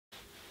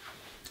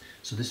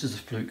So this is a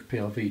Fluke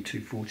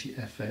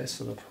PRV240FS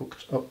that I've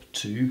hooked up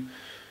to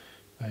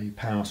a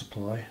power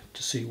supply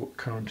to see what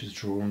current is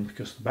drawn,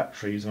 because the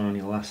batteries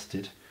only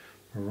lasted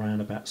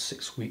around about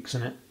 6 weeks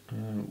in it,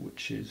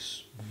 which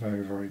is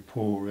very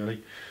poor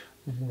really.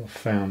 And what I've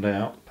found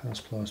out, the power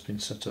supply has been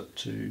set up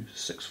to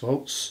 6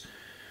 volts,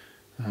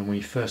 and when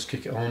you first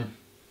kick it on,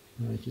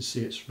 you can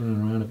see it's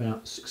running around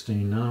about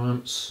 16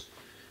 nanoamps.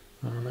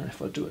 And then if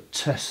I do a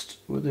test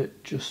with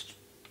it just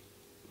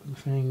with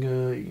the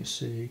finger, you can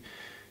see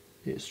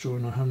it's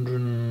drawing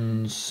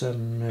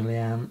 107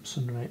 milliamps,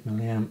 108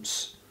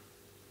 milliamps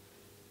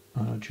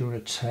during a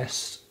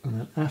test, and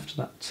then after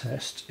that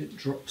test it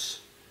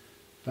drops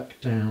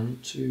back down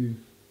to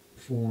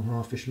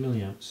 4.5ish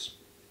milliamps.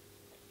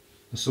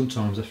 And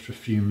sometimes after a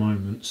few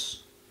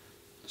moments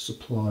the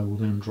supply will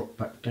then drop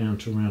back down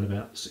to around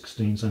about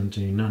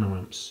 16-17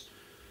 nanoamps,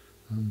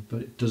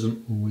 but it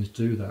doesn't always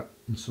do that,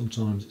 and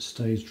sometimes it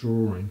stays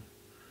drawing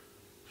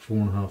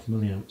 4.5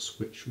 milliamps,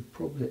 which would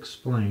probably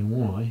explain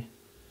why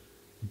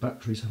the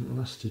batteries haven't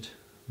lasted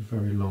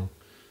very long,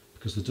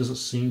 because there doesn't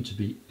seem to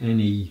be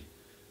any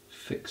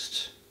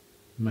fixed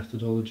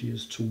methodology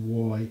as to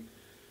why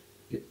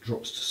it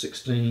drops to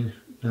 16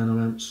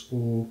 nanoamps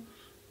or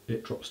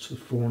it drops to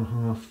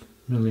 4.5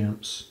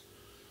 milliamps.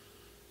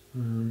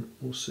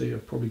 We'll see, I'll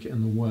probably get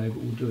in the way, but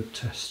we'll do a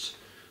test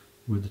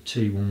with the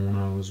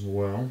T110 as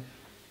well.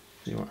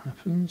 See what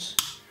happens.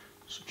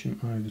 Switching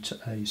over to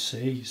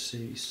AC, you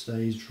see it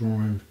stays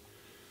drawing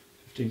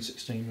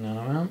 15-16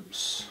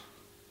 nanoamps.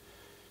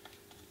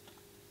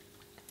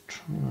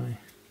 Try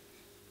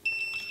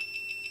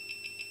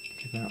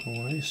give that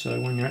away. So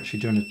when you're actually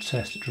doing a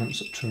test, it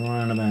jumps up to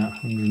around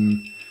about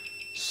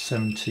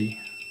 170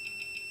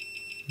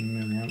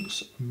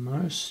 milliamps at the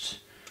most.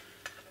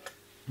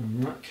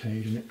 On that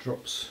occasion it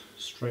drops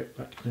straight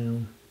back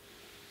down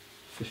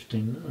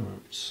 15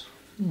 nanoamps.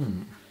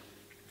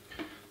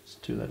 Let's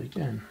do that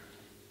again.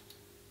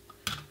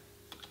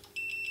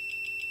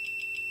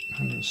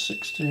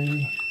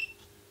 160,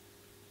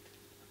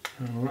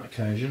 and on that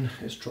occasion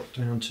it's dropped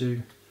down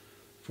to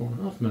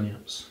 4.5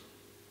 milliamps.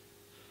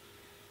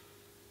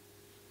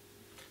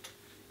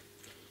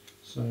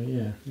 So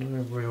yeah,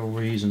 no real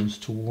reason as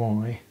to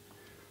why.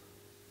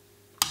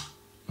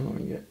 Let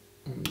me get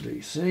on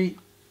DC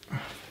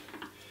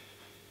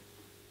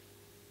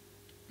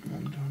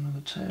and do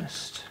another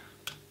test.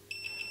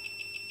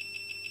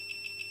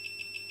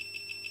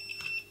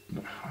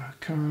 Bit higher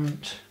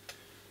current.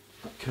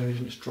 That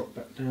occasion it's dropped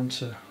back down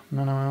to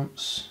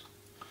nanoamps.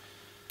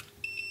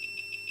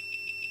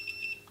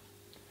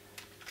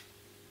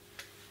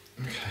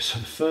 Okay, so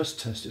the first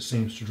test it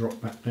seems to drop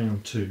back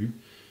down to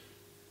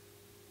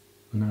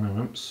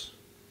nanoamps.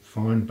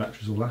 Fine,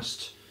 batteries will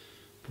last.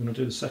 But when I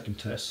do the second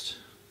test,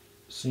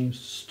 it seems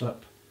to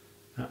stop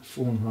at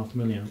 4.5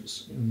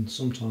 milliamps and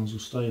sometimes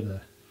will stay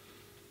there,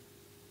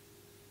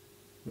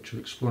 which will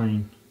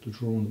explain the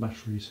draw on the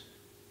batteries.